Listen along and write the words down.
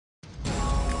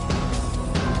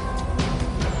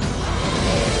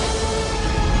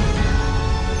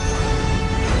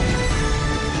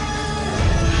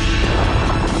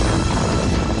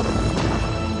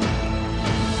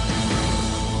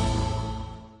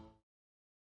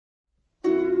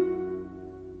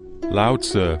Lao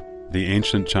Tzu, the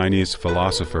ancient Chinese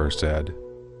philosopher, said,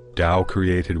 "Tao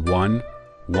created one,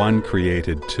 one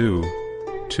created two,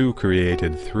 two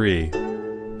created three,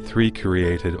 three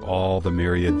created all the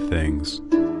myriad things."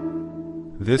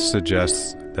 This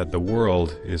suggests that the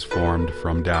world is formed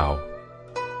from Tao.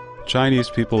 Chinese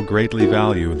people greatly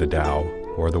value the Tao,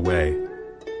 or the Way.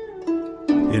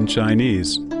 In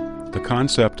Chinese, the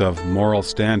concept of moral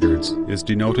standards is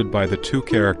denoted by the two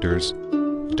characters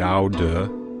Dao De,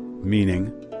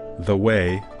 meaning the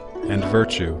way, and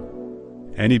virtue.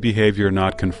 Any behavior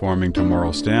not conforming to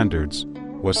moral standards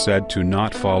was said to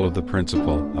not follow the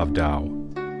principle of Tao.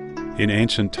 In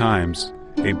ancient times,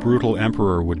 a brutal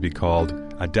emperor would be called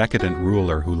a decadent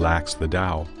ruler who lacks the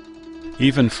Tao.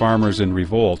 Even farmers in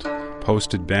revolt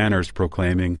posted banners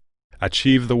proclaiming,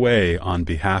 "Achieve the way on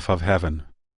behalf of heaven."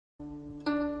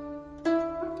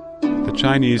 The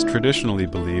Chinese traditionally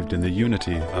believed in the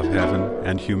unity of heaven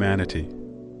and humanity.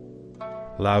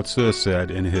 Lao Tzu said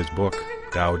in his book,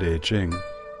 Tao Te Ching,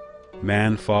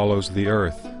 "Man follows the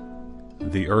earth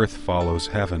follows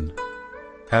heaven,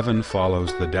 heaven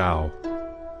follows the Tao,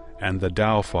 and the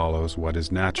Tao follows what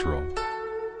is natural.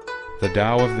 The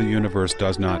Tao of the universe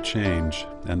does not change,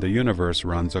 and the universe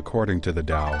runs according to the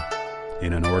Tao,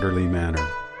 in an orderly manner.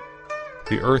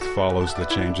 The earth follows the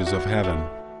changes of heaven.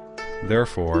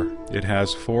 Therefore, it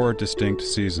has 4 distinct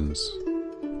seasons.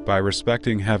 By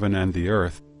respecting heaven and the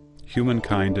earth,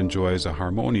 humankind enjoys a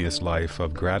harmonious life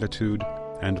of gratitude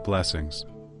and blessings.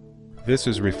 This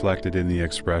is reflected in the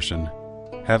expression,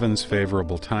 heaven's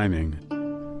favorable timing,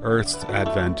 earth's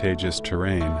advantageous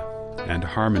terrain, and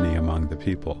harmony among the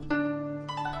people.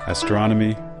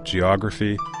 Astronomy,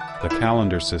 geography, the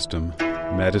calendar system,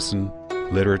 medicine,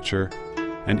 literature,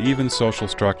 and even social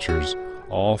structures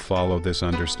all follow this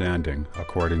understanding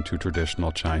according to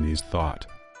traditional Chinese thought.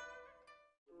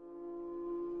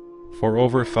 For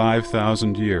over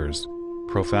 5,000 years,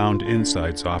 profound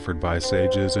insights offered by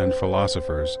sages and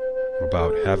philosophers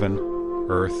about heaven,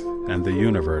 earth, and the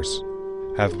universe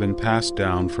have been passed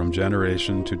down from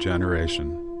generation to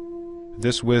generation.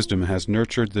 This wisdom has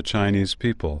nurtured the Chinese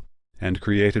people and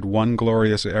created one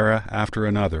glorious era after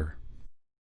another.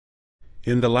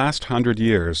 In the last 100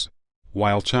 years,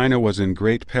 while China was in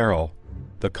great peril,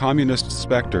 the communist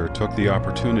specter took the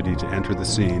opportunity to enter the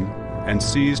scene and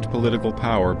seized political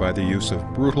power by the use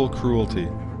of brutal cruelty,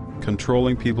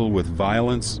 controlling people with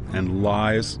violence and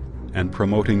lies, and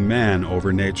promoting man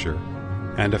over nature,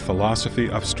 and a philosophy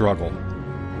of struggle.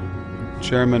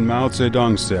 Chairman Mao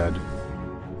Zedong said,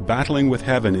 "Battling with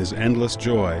heaven is endless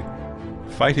joy,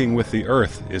 fighting with the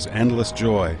earth is endless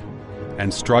joy,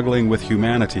 and struggling with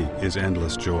humanity is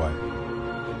endless joy."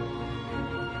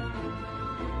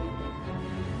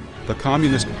 The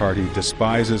Communist Party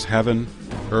despises heaven,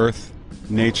 earth,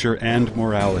 nature, and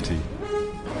morality.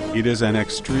 It is an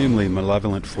extremely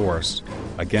malevolent force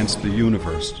against the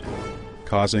universe,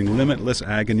 causing limitless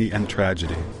agony and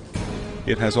tragedy.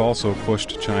 It has also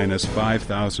pushed China's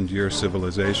 5,000-year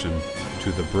civilization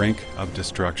to the brink of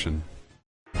destruction.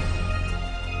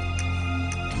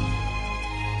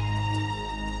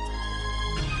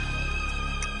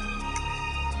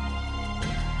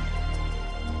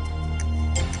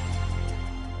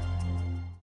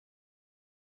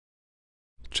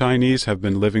 Chinese have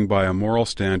been living by a moral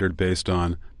standard based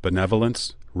on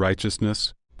benevolence,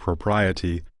 righteousness,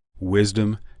 propriety,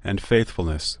 wisdom, and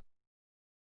faithfulness.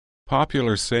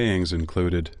 Popular sayings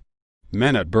included,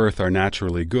 "Men at birth are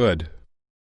naturally good,"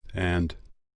 and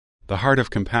 "The heart of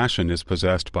compassion is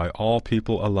possessed by all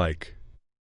people alike."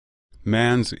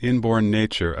 Man's inborn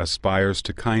nature aspires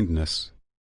to kindness.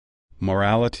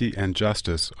 Morality and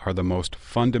justice are the most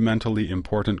fundamentally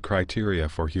important criteria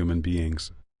for human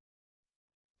beings.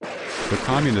 The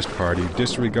Communist Party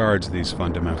disregards these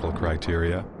fundamental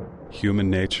criteria, human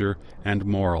nature, and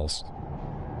morals.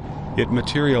 It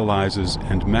materializes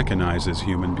and mechanizes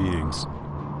human beings.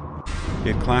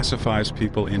 It classifies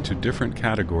people into different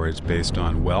categories based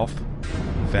on wealth,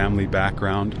 family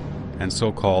background, and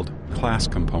so-called class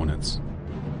components,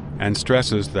 and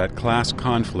stresses that class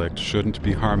conflict shouldn't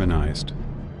be harmonized.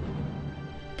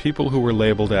 People who were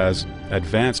labeled as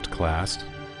advanced class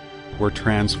were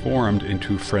transformed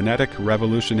into frenetic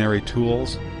revolutionary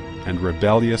tools and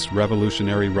rebellious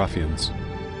revolutionary ruffians.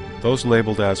 Those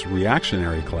labeled as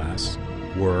reactionary class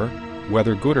were,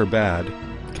 whether good or bad,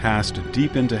 cast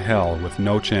deep into hell with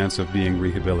no chance of being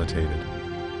rehabilitated.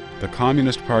 The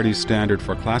Communist Party's standard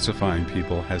for classifying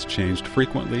people has changed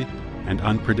frequently and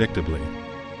unpredictably.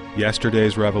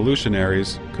 Yesterday's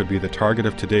revolutionaries could be the target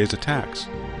of today's attacks.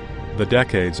 The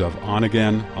decades of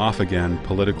on-again, off-again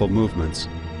political movements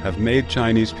have made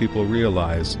Chinese people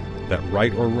realize that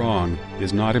right or wrong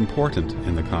is not important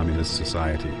in the communist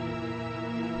society.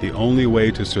 The only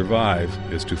way to survive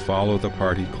is to follow the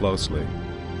party closely.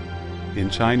 In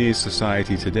Chinese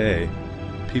society today,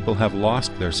 people have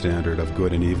lost their standard of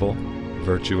good and evil,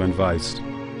 virtue and vice.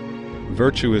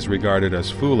 Virtue is regarded as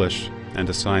foolish and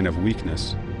a sign of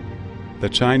weakness. The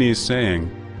Chinese saying,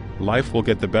 "Life will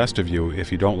get the best of you if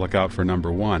you don't look out for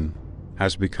number one,"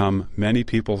 has become many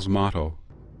people's motto.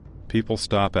 People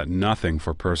stop at nothing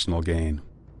for personal gain.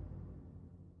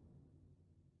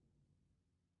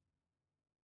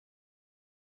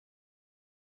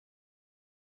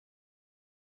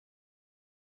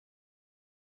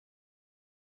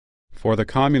 For the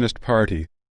Communist Party,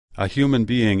 a human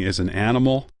being is an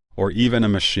animal or even a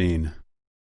machine.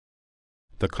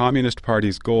 The Communist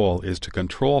Party's goal is to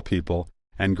control people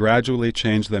and gradually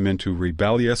change them into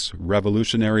rebellious,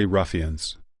 revolutionary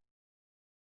ruffians.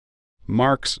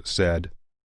 Marx said,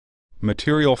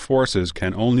 "Material forces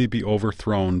can only be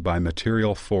overthrown by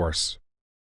material force."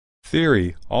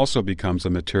 Theory also becomes a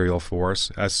material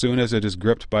force as soon as it is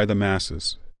gripped by the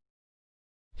masses.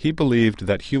 He believed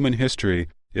that human history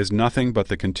is nothing but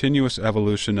the continuous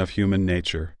evolution of human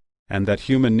nature, and that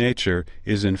human nature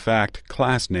is in fact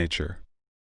class nature.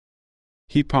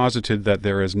 He posited that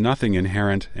there is nothing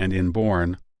inherent and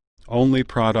inborn, only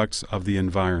products of the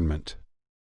environment.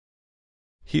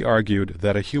 He argued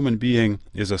that a human being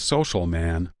is a social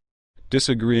man,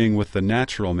 disagreeing with the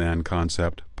natural man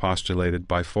concept postulated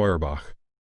by Feuerbach.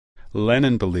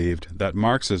 Lenin believed that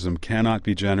Marxism cannot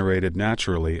be generated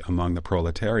naturally among the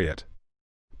proletariat,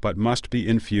 but must be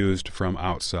infused from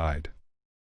outside.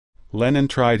 Lenin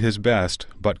tried his best,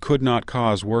 but could not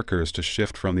cause workers to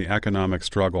shift from the economic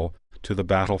struggle to the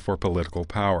battle for political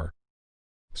power.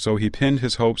 So he pinned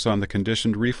his hopes on the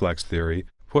conditioned reflex theory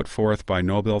put forth by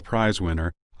Nobel Prize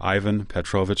winner Ivan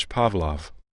Petrovich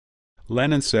Pavlov.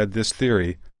 Lenin said this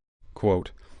theory,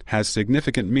 quote, "has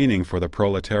significant meaning for the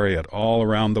proletariat all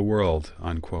around the world,"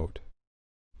 unquote.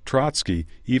 Trotsky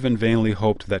even vainly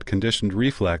hoped that conditioned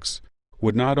reflex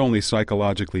would not only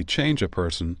psychologically change a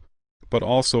person, but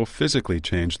also physically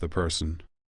change the person.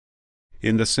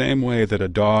 In the same way that a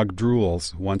dog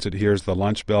drools once it hears the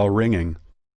lunch bell ringing,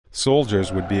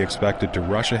 soldiers would be expected to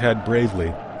rush ahead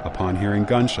bravely upon hearing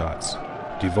gunshots,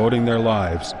 devoting their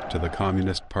lives to the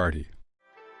Communist Party.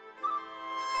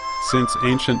 Since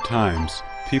ancient times,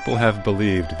 people have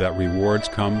believed that rewards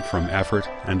come from effort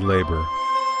and labor.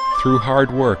 Through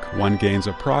hard work, one gains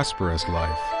a prosperous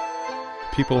life.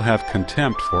 People have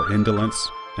contempt for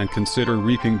indolence and consider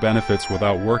reaping benefits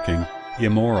without working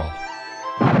immoral.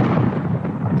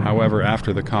 However,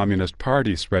 after the Communist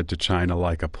Party spread to China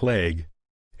like a plague,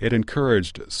 it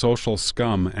encouraged social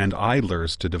scum and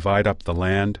idlers to divide up the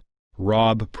land,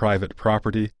 rob private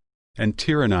property, and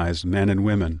tyrannize men and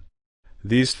women.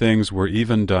 These things were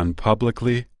even done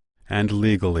publicly and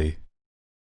legally.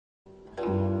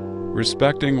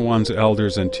 Respecting one's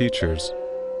elders and teachers,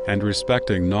 and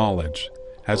respecting knowledge,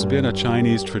 has been a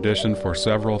Chinese tradition for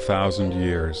several thousand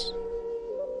years.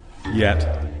 Yet,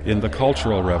 in the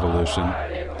Cultural Revolution,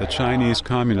 the Chinese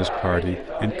Communist Party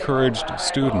encouraged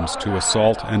students to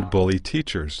assault and bully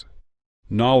teachers.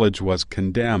 Knowledge was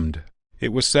condemned.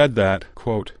 It was said that,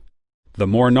 quote, "the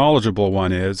more knowledgeable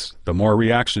one is, the more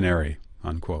reactionary,"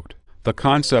 unquote. The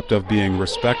concept of being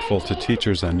respectful to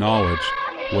teachers and knowledge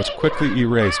was quickly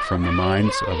erased from the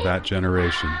minds of that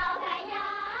generation.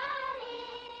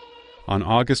 On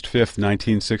August 5,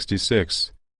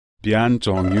 1966, Bian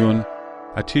Zhongyun,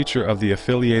 a teacher of the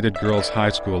affiliated girls' high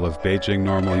school of Beijing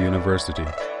Normal University,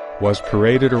 was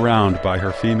paraded around by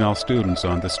her female students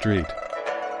on the street,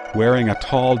 wearing a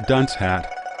tall dunce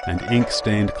hat and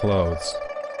ink-stained clothes,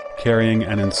 carrying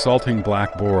an insulting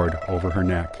black board over her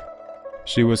neck.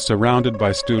 She was surrounded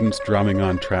by students drumming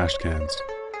on trash cans.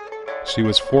 She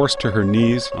was forced to her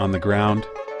knees on the ground,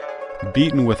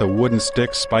 beaten with a wooden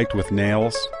stick spiked with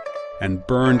nails, and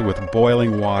burned with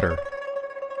boiling water.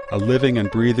 A living and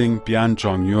breathing Bian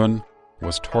Zhongyun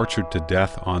was tortured to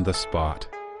death on the spot.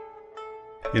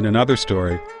 In another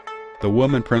story, the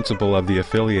woman principal of the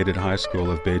affiliated high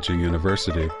school of Beijing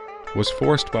University was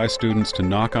forced by students to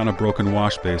knock on a broken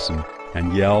wash basin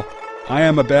and yell, "I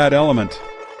am a bad element."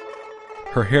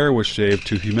 Her hair was shaved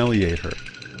to humiliate her.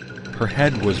 Her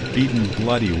head was beaten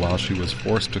bloody while she was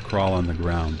forced to crawl on the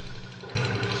ground.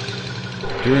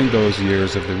 During those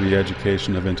years of the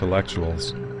re-education of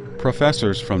intellectuals,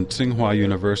 professors from Tsinghua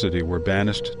University were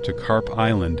banished to Carp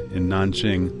Island in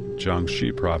Nanjing,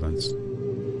 Jiangxi Province.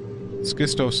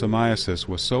 Schistosomiasis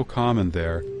was so common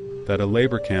there that a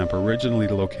labor camp originally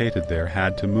located there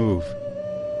had to move.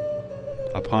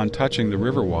 Upon touching the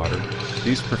river water,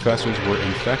 these professors were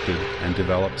infected and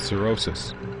developed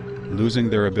cirrhosis, losing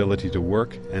their ability to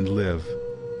work and live.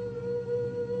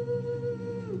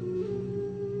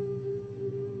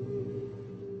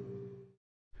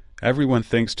 Everyone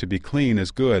thinks to be clean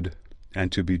is good,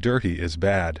 and to be dirty is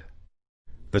bad.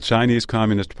 The Chinese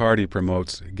Communist Party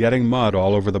promotes getting mud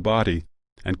all over the body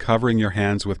and covering your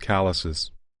hands with calluses,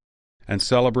 and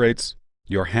celebrates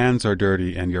your hands are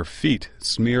dirty and your feet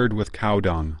smeared with cow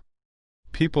dung.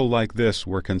 People like this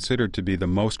were considered to be the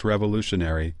most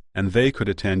revolutionary, and they could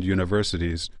attend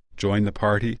universities, join the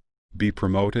party, be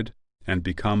promoted, and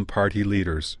become party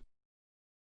leaders.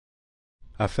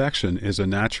 Affection is a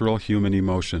natural human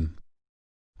emotion.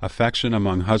 Affection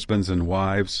among husbands and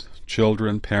wives,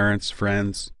 children, parents,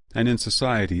 friends, and in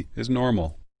society is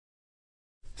normal.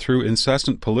 Through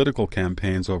incessant political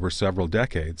campaigns over several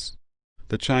decades,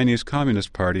 the Chinese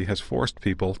Communist Party has forced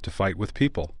people to fight with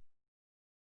people.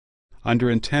 Under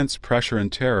intense pressure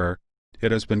and terror,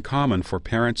 it has been common for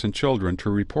parents and children to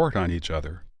report on each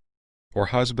other, or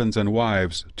husbands and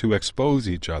wives to expose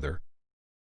each other.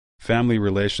 Family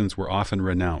relations were often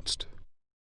renounced.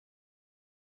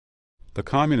 The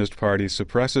Communist Party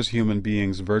suppresses human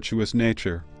beings' virtuous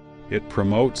nature. It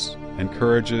promotes,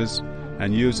 encourages,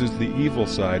 and uses the evil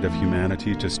side of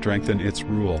humanity to strengthen its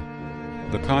rule.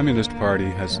 The Communist Party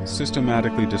has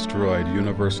systematically destroyed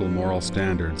universal moral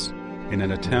standards in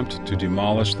an attempt to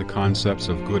demolish the concepts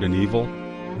of good and evil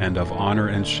and of honor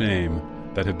and shame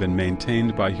that have been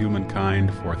maintained by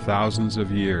humankind for thousands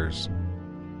of years.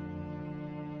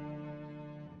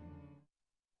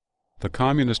 The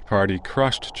Communist Party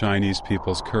crushed Chinese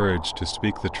people's courage to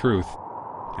speak the truth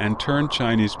and turned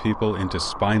Chinese people into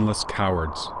spineless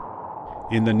cowards.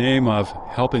 In the name of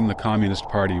helping the Communist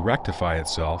Party rectify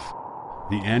itself,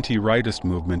 the anti-rightist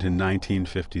movement in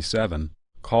 1957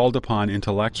 called upon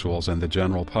intellectuals and the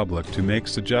general public to make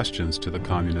suggestions to the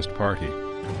Communist Party.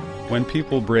 When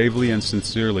people bravely and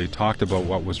sincerely talked about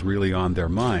what was really on their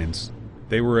minds,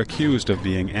 they were accused of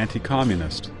being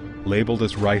anti-communist, labeled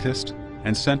as rightist,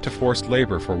 and sent to forced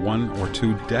labor for 1 or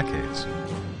 2 decades.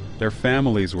 Their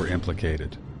families were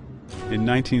implicated. In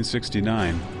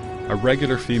 1969, a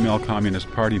regular female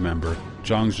Communist Party member,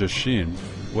 Jiang Zhixin,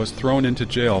 was thrown into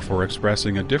jail for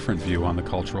expressing a different view on the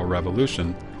Cultural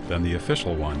Revolution than the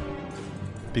official one.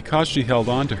 Because she held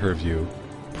on to her view,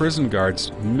 prison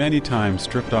guards many times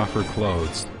stripped off her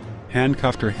clothes,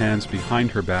 handcuffed her hands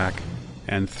behind her back,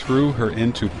 and threw her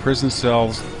into prison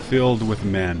cells filled with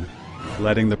men,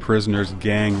 letting the prisoners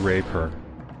gang rape her.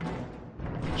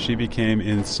 She became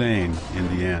insane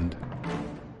in the end.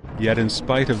 Yet in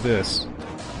spite of this,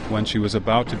 when she was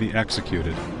about to be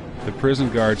executed, the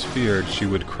prison guards feared she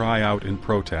would cry out in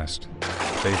protest.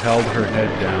 They held her head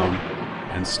down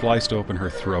and sliced open her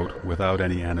throat without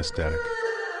any anesthetic.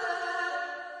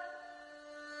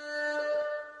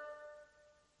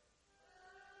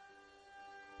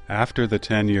 After the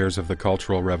 10 years of the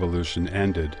Cultural Revolution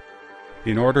ended,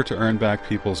 in order to earn back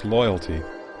people's loyalty,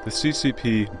 the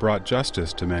CCP brought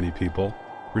justice to many people,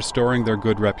 restoring their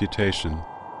good reputation,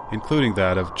 including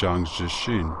that of Jiang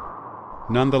Zhixin.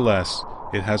 Nonetheless,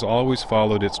 it has always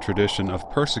followed its tradition of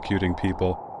persecuting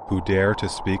people who dare to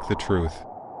speak the truth.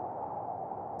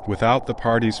 Without the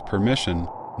party's permission,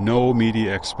 no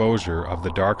media exposure of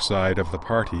the dark side of the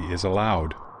party is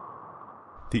allowed.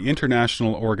 The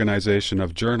International Organization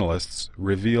of Journalists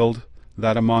revealed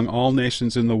that among all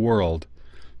nations in the world,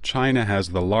 China has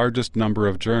the largest number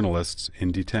of journalists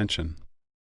in detention.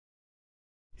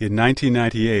 In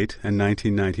 1998 and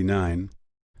 1999,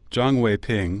 Zhang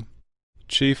Weiping,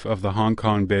 chief of the Hong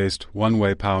Kong-based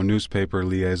Wenwei-Pao newspaper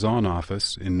liaison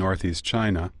office in northeast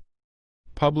China,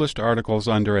 published articles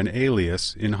under an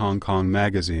alias in Hong Kong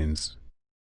magazines.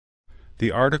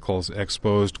 The articles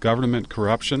exposed government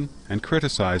corruption and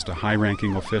criticized a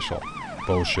high-ranking official,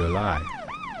 Bo Xilai.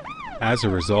 As a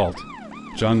result,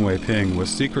 Zhang Weiping was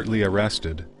secretly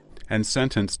arrested and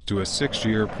sentenced to a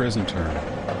 6-year prison term,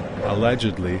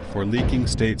 allegedly for leaking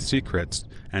state secrets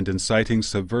and inciting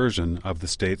subversion of the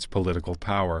state's political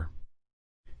power.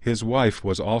 His wife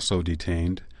was also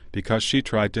detained because she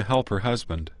tried to help her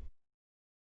husband.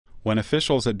 When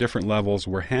officials at different levels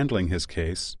were handling his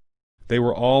case, they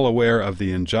were all aware of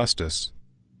the injustice,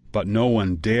 but no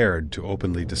one dared to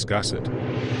openly discuss it.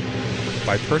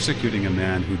 By persecuting a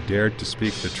man who dared to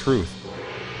speak the truth,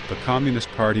 the Communist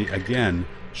Party again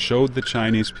showed the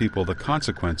Chinese people the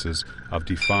consequences of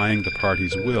defying the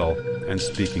party's will and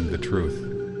speaking the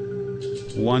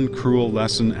truth. One cruel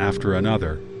lesson after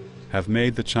another have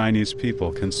made the Chinese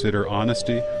people consider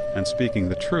honesty and speaking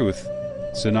the truth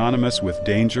synonymous with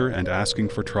danger and asking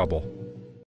for trouble.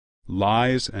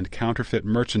 lies and counterfeit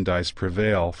merchandise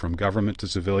prevail from government to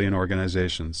civilian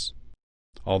organizations.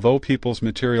 Although people's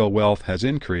material wealth has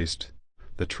increased,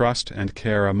 the trust and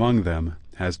care among them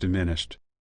has diminished.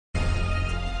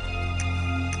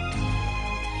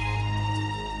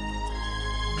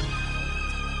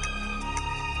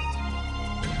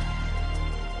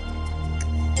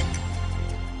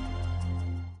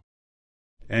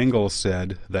 Engels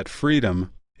said that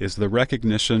freedom is the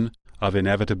recognition of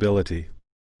inevitability.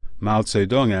 Mao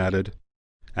Zedong added,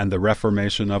 and the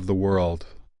reformation of the world.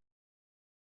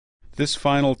 This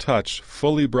final touch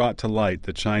fully brought to light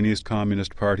the Chinese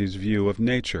Communist Party's view of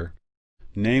nature,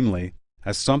 namely,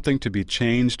 as something to be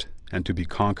changed and to be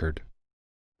conquered.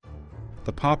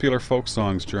 The popular folk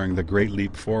songs during the Great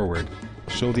Leap Forward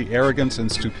show the arrogance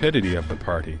and stupidity of the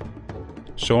party,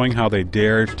 showing how they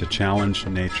dared to challenge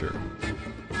nature.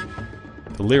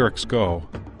 The lyrics go,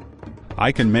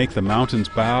 "I can make the mountains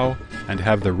bow and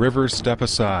have the rivers step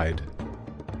aside.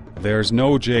 There's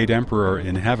no Jade Emperor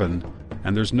in heaven,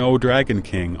 and there's no Dragon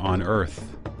King on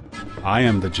earth. I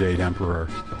am the Jade Emperor,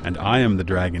 and I am the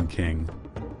Dragon King.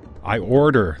 I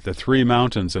order the 3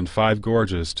 mountains and 5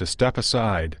 gorges to step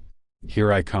aside.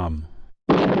 Here I come."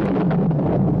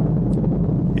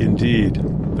 Indeed,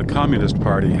 the Communist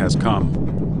Party has come.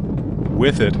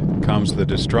 With it comes the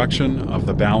destruction of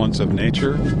the balance of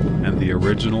nature and the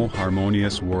original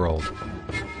harmonious world.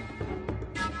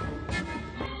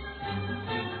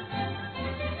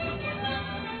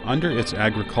 Under its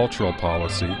agricultural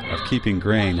policy of keeping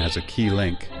grain as a key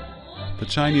link, the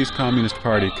Chinese Communist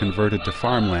Party converted to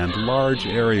farmland large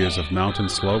areas of mountain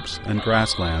slopes and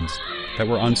grasslands that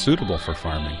were unsuitable for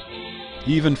farming,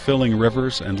 even filling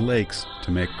rivers and lakes to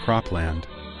make cropland.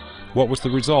 What was the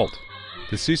result?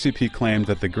 The CCP claimed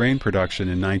that the grain production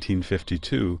in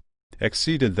 1952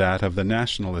 exceeded that of the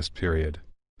nationalist period.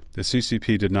 The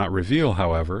CCP did not reveal,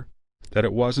 however, that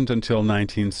it wasn't until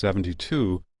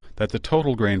 1972 that the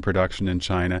total grain production in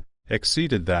China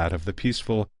exceeded that of the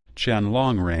peaceful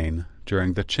Qianlong reign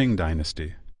during the Qing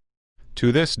dynasty.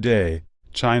 To this day,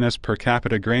 China's per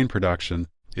capita grain production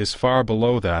is far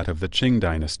below that of the Qing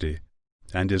dynasty,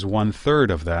 and is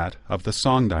 1/3 of that of the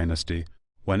Song dynasty,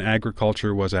 when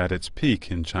agriculture was at its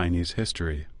peak in Chinese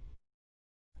history.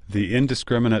 The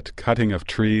indiscriminate cutting of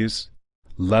trees,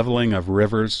 leveling of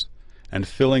rivers, and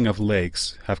filling of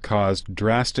lakes have caused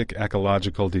drastic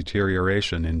ecological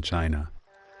deterioration in China.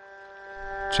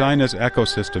 China's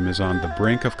ecosystem is on the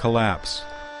brink of collapse.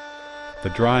 The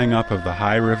drying up of the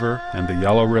Tai River and the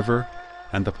Yellow River,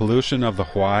 and the pollution of the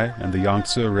Huai and the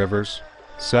Yangtze rivers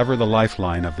sever the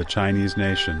lifeline of the Chinese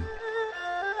nation.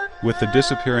 With the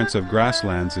disappearance of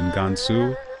grasslands in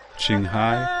Gansu,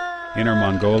 Qinghai, Inner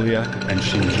Mongolia, and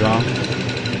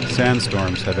Xinjiang,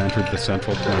 sandstorms have entered the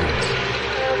Central Plains.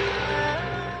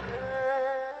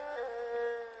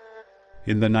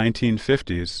 In the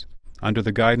 1950s, under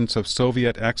the guidance of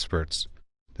Soviet experts,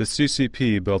 the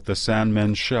CCP built the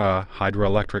Sanmenxia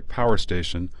hydroelectric power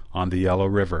station on the Yellow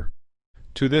River.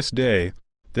 To this day,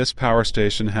 this power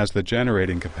station has the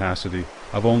generating capacity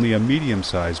of only a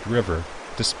medium-sized river,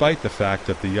 despite the fact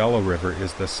that the Yellow River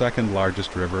is the second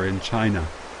largest river in China.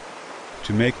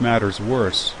 To make matters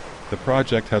worse, the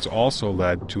project has also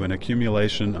led to an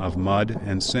accumulation of mud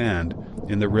and sand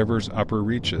in the river's upper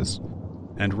reaches,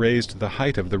 and raised the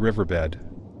height of the riverbed.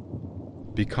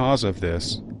 Because of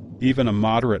this, even a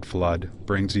moderate flood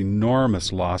brings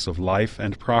enormous loss of life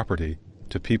and property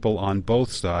to people on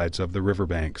both sides of the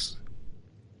riverbanks.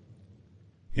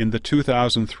 In the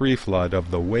 2003 flood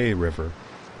of the Wei River,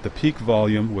 the peak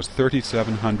volume was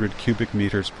 3,700 cubic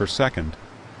meters per second,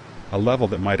 a level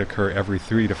that might occur every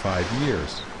 3 to 5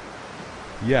 years.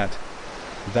 Yet,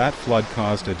 that flood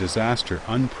caused a disaster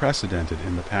unprecedented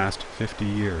in the past 50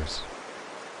 years.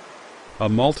 A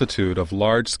multitude of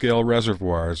large-scale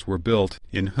reservoirs were built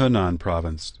in Henan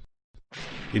province.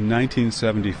 In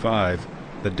 1975,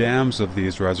 the dams of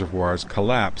these reservoirs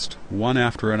collapsed one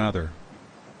after another.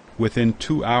 Within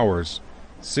 2 hours,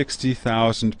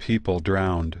 60,000 people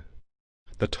drowned.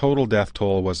 The total death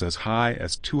toll was as high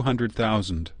as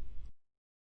 200,000.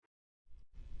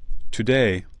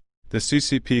 Today, the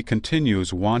CCP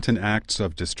continues wanton acts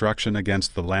of destruction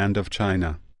against the land of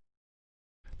China.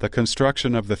 The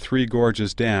construction of the Three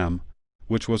Gorges Dam,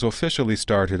 which was officially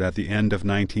started at the end of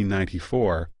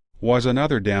 1994, was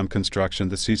another dam construction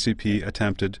the CCP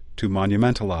attempted to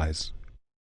monumentalize.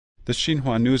 The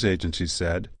Xinhua news agency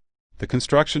said, "The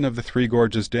construction of the Three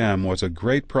Gorges Dam was a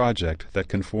great project that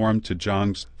conformed to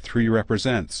Zhang's Three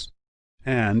Represents,"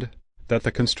 and that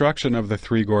the construction of the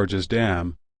Three Gorges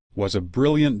Dam was a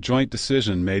brilliant joint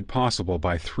decision made possible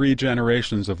by 3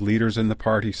 generations of leaders in the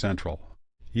party central.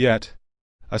 Yet,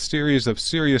 a series of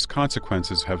serious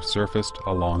consequences have surfaced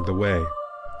along the way.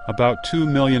 About 2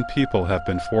 million people have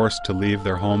been forced to leave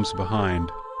their homes behind,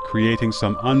 creating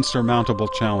some unsurmountable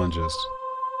challenges.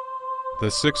 The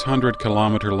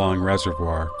 600-kilometer-long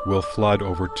reservoir will flood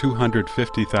over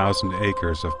 250,000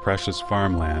 acres of precious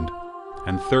farmland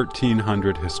and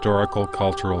 1,300 historical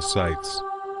cultural sites.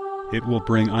 It will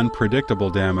bring unpredictable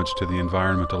damage to the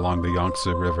environment along the Yangtze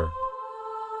River.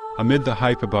 Amid the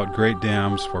hype about great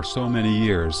dams for so many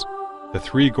years, the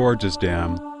Three Gorges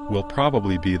Dam will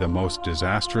probably be the most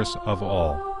disastrous of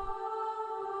all.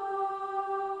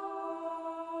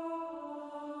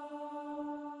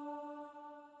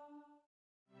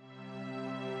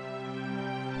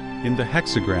 In the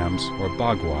hexagrams, or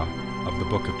bagua, of the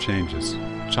Book of Changes,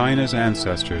 China's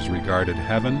ancestors regarded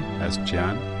heaven as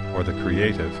Jian, or the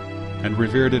creative, and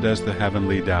revered it as the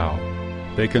heavenly Tao.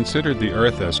 They considered the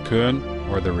earth as Kun,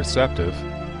 or the receptive,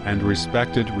 and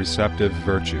respected receptive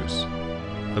virtues.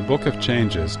 The Book of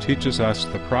Changes teaches us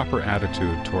the proper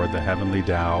attitude toward the heavenly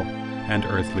Tao and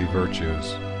earthly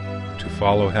virtues: to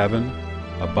follow heaven,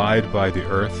 abide by the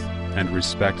earth, and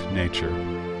respect nature.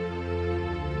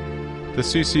 The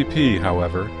CCP,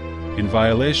 however, in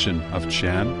violation of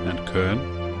Qian and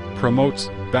Kun, promotes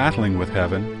battling with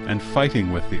heaven and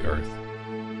fighting with the earth.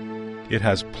 It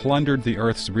has plundered the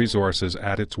earth's resources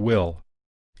at its will.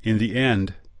 In the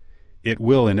end, it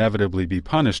will inevitably be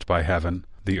punished by heaven,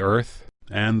 the earth,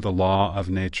 and the law of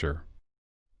nature.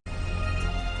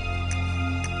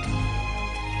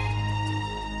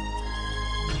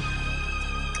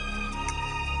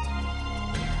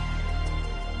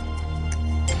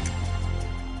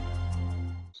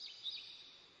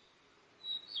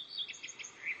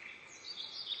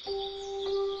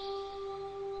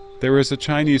 There is a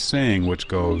Chinese saying which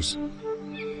goes,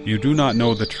 "You do not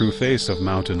know the true face of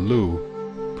Mountain Lu,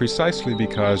 precisely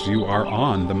because you are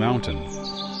on the mountain."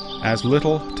 As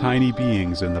little, tiny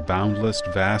beings in the boundless,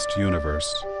 vast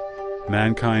universe,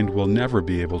 mankind will never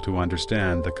be able to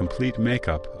understand the complete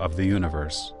makeup of the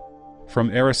universe. From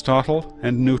Aristotle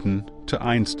and Newton to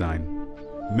Einstein,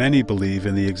 many believe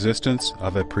in the existence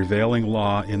of a prevailing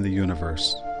law in the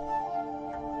universe.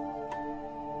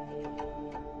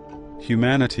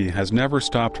 Humanity has never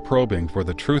stopped probing for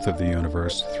the truth of the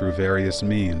universe through various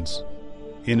means.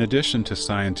 In addition to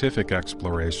scientific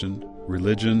exploration,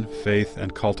 religion, faith,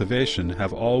 and cultivation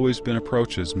have always been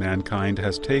approaches mankind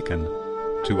has taken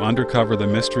to uncover the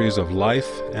mysteries of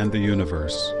life and the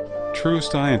universe. True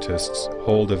scientists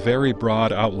hold a very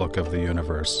broad outlook of the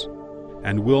universe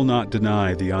and will not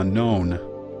deny the unknown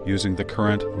using the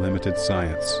current limited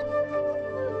science.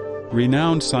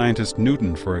 Renowned scientist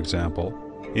Newton, for example,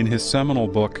 in his seminal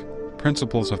book,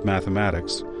 Principles of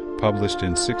Mathematics, published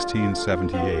in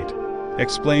 1678,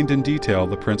 explained in detail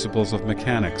the principles of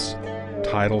mechanics,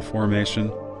 tidal formation,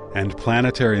 and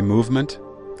planetary movement,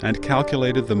 and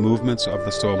calculated the movements of the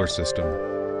solar system.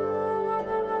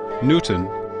 Newton,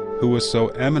 who was so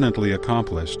eminently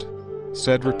accomplished,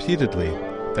 said repeatedly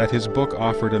that his book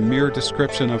offered a mere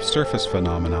description of surface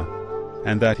phenomena,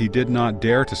 and that he did not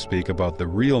dare to speak about the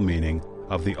real meaning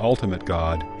of the ultimate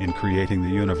God in creating the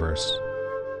universe.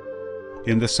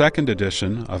 In the second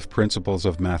edition of Principles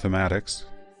of Mathematics,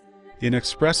 in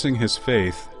expressing his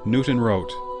faith, Newton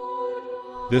wrote,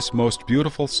 "This most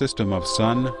beautiful system of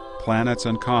sun, planets,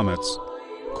 and comets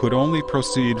could only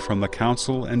proceed from the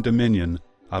counsel and dominion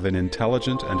of an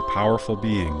intelligent and powerful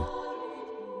being.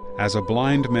 As a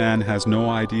blind man has no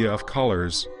idea of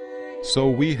colors, so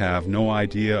we have no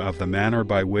idea of the manner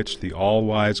by which the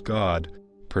all-wise God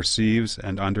perceives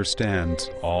and understands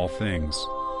all things."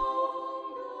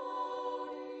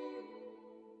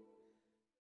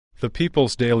 The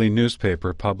People's Daily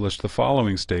newspaper published the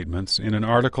following statements in an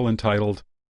article entitled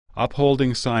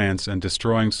 "Upholding Science and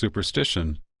Destroying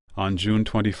Superstition" on June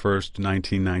 21,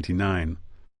 1999.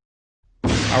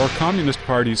 Our Communist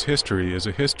Party's history is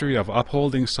a history of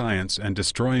upholding science and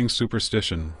destroying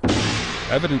superstition.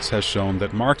 Evidence has shown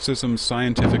that Marxism's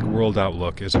scientific world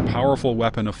outlook is a powerful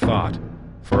weapon of thought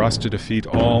for us to defeat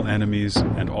all enemies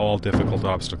and all difficult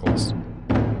obstacles.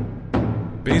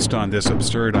 Based on this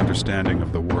absurd understanding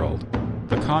of the world,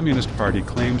 the Communist Party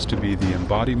claims to be the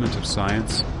embodiment of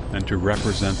science and to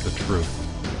represent the truth.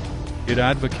 It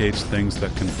advocates things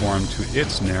that conform to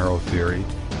its narrow theory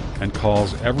and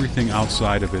calls everything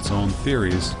outside of its own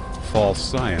theories false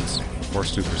science or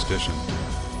superstition.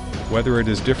 Whether it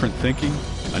is different thinking,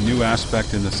 a new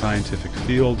aspect in the scientific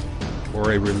field,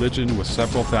 or a religion with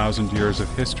several thousand years of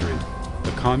history,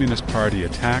 the Communist Party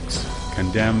attacks,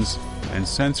 condemns, and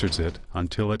censors it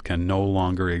until it can no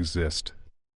longer exist.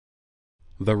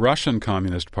 The Russian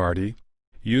Communist Party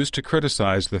used to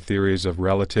criticize the theories of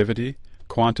relativity,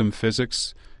 quantum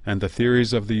physics, and the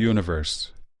theories of the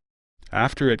universe.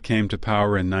 After it came to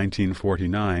power in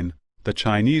 1949, the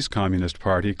Chinese Communist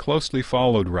Party closely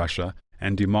followed Russia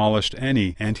and demolished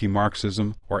any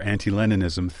anti-Marxism or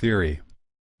anti-Leninism theory.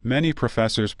 Many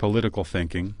professors' political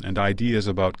thinking and ideas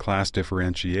about class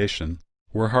differentiation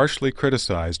were harshly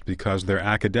criticized because their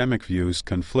academic views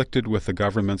conflicted with the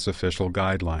government's official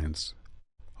guidelines.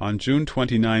 On June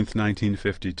 29,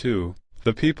 1952,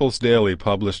 the People's Daily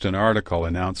published an article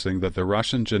announcing that the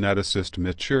Russian geneticist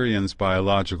Michurian's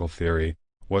biological theory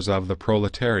was of the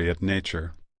proletariat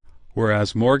nature,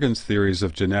 whereas Morgan's theories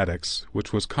of genetics,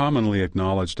 which was commonly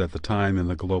acknowledged at the time in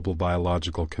the global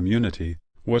biological community,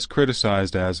 was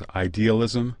criticized as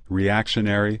idealism,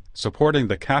 reactionary, supporting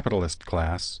the capitalist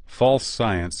class, false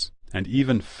science, and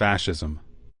even fascism.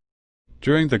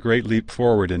 During the Great Leap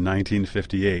Forward in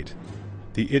 1958,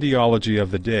 the ideology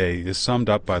of the day is summed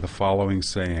up by the following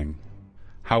saying: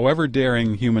 "However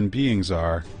daring human beings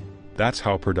are, that's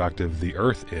how productive the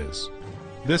earth is."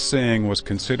 This saying was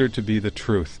considered to be the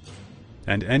truth,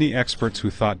 and any experts who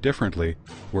thought differently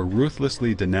were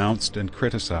ruthlessly denounced and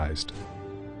criticized.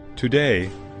 Today,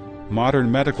 modern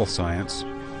medical science,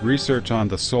 research on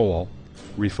the soul,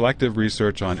 reflective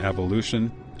research on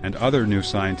evolution, and other new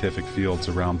scientific fields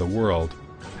around the world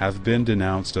have been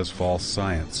denounced as false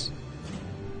science,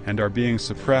 and are being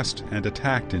suppressed and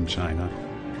attacked in China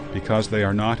because they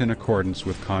are not in accordance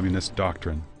with communist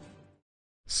doctrine.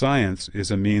 Science is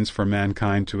a means for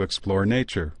mankind to explore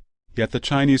nature, yet the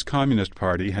Chinese Communist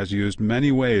Party has used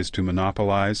many ways to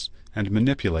monopolize and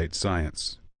manipulate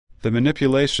science. The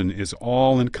manipulation is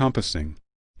all-encompassing,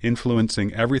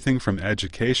 influencing everything from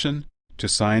education to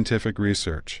scientific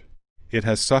research. It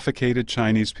has suffocated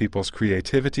Chinese people's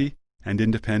creativity and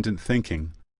independent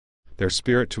thinking, their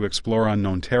spirit to explore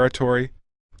unknown territory,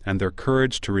 and their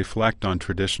courage to reflect on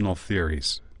traditional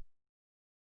theories.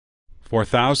 For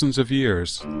thousands of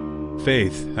years,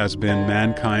 faith has been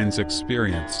mankind's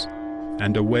experience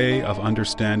and a way of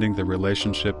understanding the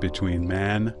relationship between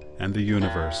man and the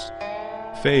universe.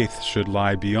 Faith should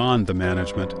lie beyond the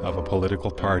management of a political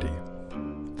party.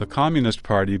 The Communist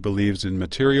Party believes in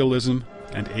materialism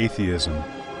and atheism,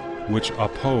 which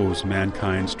oppose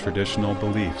mankind's traditional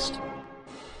beliefs.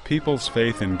 People's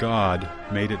faith in God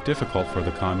made it difficult for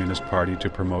the Communist Party to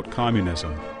promote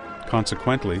communism.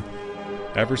 Consequently,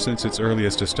 ever since its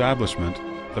earliest establishment,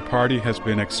 the party has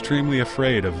been extremely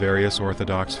afraid of various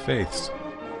orthodox faiths.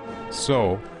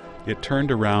 So, it turned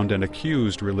around and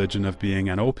accused religion of being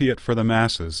an opiate for the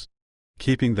masses,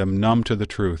 keeping them numb to the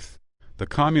truth. The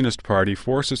Communist Party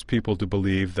forces people to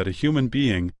believe that a human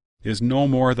being is no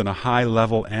more than a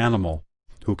high-level animal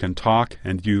who can talk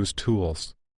and use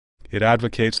tools. It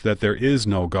advocates that there is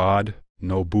no God,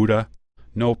 no Buddha,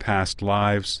 no past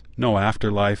lives, no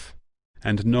afterlife,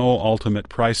 and no ultimate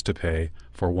price to pay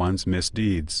for one's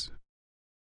misdeeds.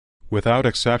 Without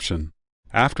exception,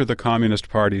 after the Communist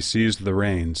Party seized the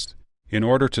reins, in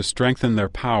order to strengthen their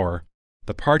power,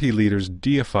 the party leaders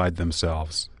deified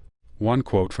themselves. One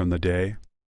quote from the day: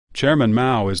 "Chairman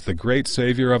Mao is the great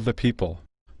savior of the people.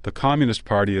 The Communist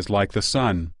Party is like the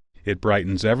sun. It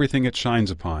brightens everything it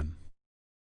shines upon."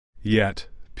 Yet,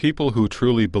 people who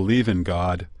truly believe in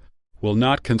God will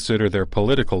not consider their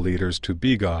political leaders to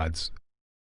be gods.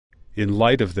 In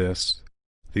light of this,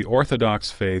 the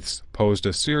orthodox faiths posed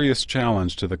a serious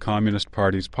challenge to the Communist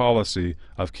Party's policy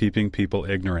of keeping people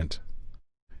ignorant.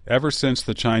 Ever since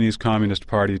the Chinese Communist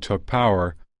Party took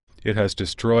power, it has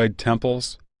destroyed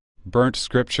temples, burnt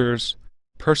scriptures,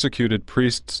 persecuted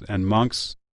priests and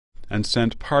monks, and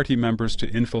sent party members to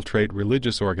infiltrate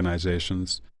religious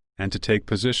organizations and to take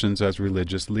positions as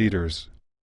religious leaders.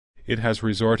 It has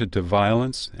resorted to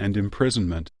violence and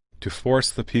imprisonment to force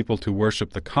the people to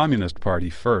worship the Communist Party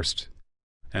first,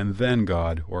 and then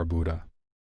God or Buddha.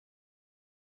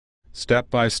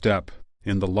 Step by step,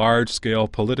 in the large-scale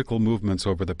political movements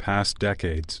over the past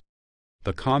decades,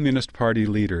 the Communist Party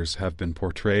leaders have been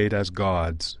portrayed as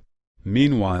gods.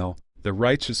 Meanwhile, the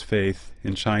righteous faith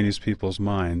in Chinese people's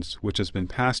minds, which has been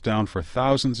passed down for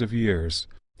thousands of years,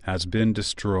 has been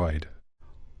destroyed.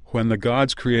 When the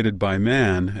gods created by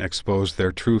man exposed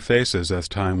their true faces as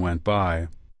time went by,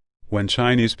 when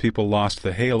Chinese people lost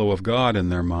the halo of God in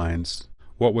their minds,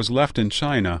 what was left in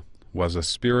China was a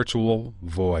spiritual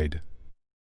void.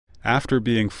 After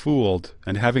being fooled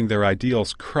and having their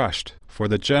ideals crushed, for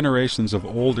the generations of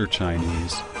older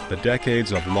Chinese, the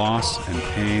decades of loss and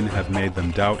pain have made them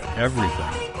doubt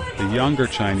everything. The younger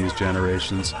Chinese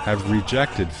generations have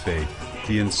rejected faith.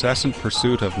 The incessant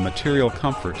pursuit of material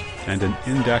comfort and an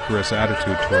indecorous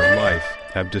attitude toward life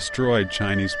have destroyed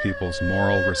Chinese people's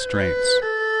moral restraints.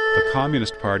 The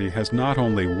Communist Party has not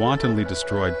only wantonly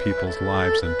destroyed people's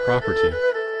lives and property,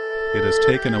 it has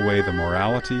taken away the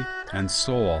morality and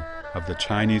soul of the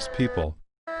Chinese people,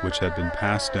 which had been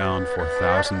passed down for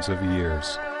thousands of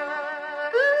years.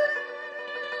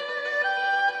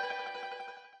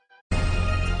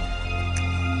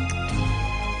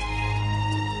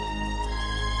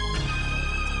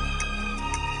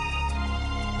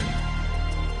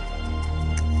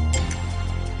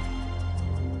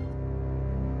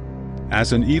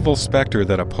 As an evil specter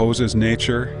that opposes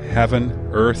nature, heaven,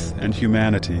 earth, and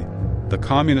humanity, the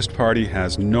Communist Party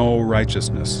has no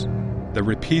righteousness. The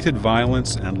repeated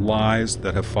violence and lies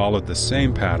that have followed the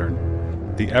same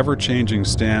pattern, the ever-changing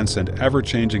stance and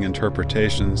ever-changing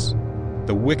interpretations,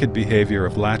 the wicked behavior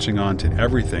of latching on to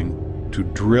everything to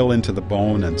drill into the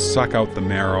bone and suck out the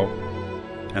marrow,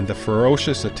 and the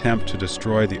ferocious attempt to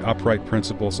destroy the upright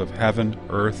principles of heaven,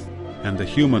 earth, and the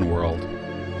human world,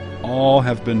 all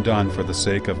have been done for the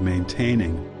sake of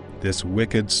maintaining this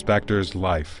wicked specter's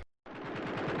life.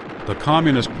 The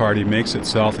Communist Party makes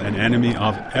itself an enemy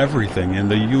of everything in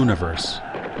the universe.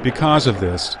 Because of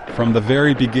this, from the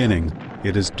very beginning,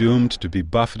 it is doomed to be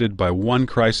buffeted by one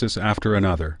crisis after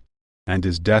another, and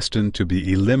is destined to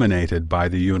be eliminated by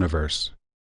the universe.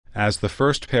 As the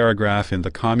first paragraph in the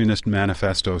Communist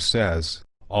Manifesto says,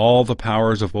 all the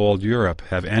powers of old Europe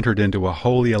have entered into a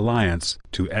holy alliance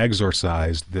to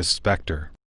exorcise this specter.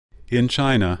 In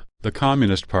China, the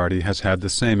Communist Party has had the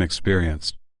same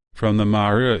experience. From the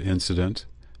Mahe incident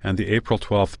and the April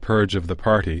 12th purge of the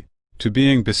party, to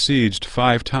being besieged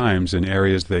 5 times in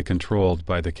areas they controlled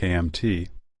by the KMT,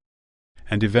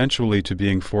 and eventually to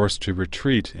being forced to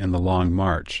retreat in the Long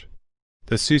March,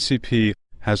 the CCP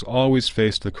has always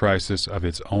faced the crisis of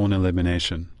its own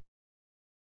elimination.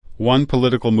 One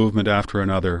political movement after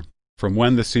another, from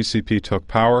when the CCP took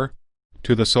power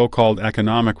to the so-called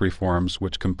economic reforms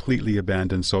which completely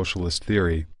abandoned socialist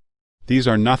theory, these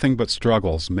are nothing but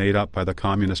struggles made up by the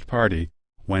Communist Party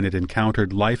when it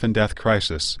encountered life-and-death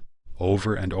crisis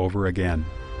over and over again.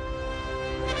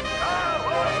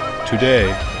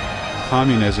 Today,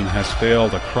 communism has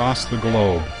failed across the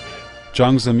globe.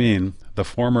 Jiang Zemin, the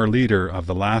former leader of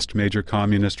the last major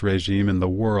communist regime in the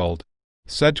world,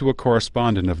 said to a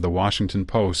correspondent of the Washington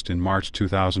Post in March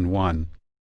 2001,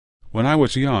 "When I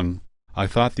was young, I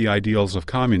thought the ideals of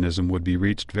communism would be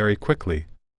reached very quickly,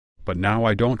 but now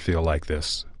I don't feel like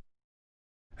this."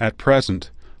 At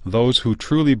present, those who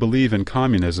truly believe in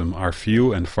communism are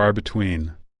few and far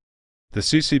between. The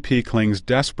CCP clings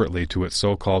desperately to its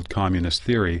so-called communist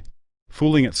theory,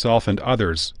 fooling itself and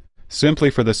others, simply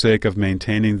for the sake of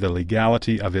maintaining the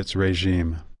legality of its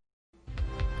regime.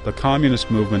 The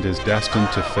communist movement is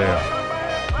destined to fail.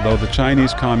 Though the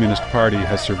Chinese Communist Party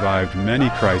has survived many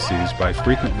crises by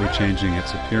frequently changing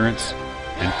its appearance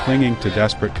and clinging to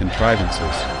desperate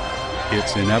contrivances,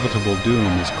 its inevitable doom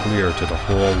is clear to the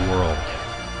whole world.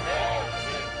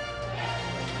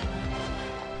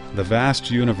 The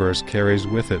vast universe carries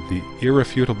with it the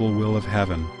irrefutable will of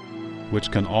heaven,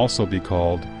 which can also be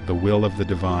called the will of the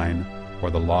divine or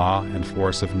the law and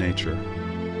force of nature.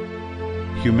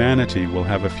 Humanity will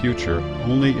have a future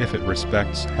only if it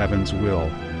respects heaven's will,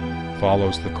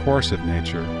 follows the course of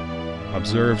nature,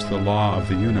 observes the law of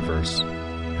the universe,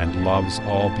 and loves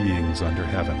all beings under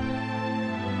heaven.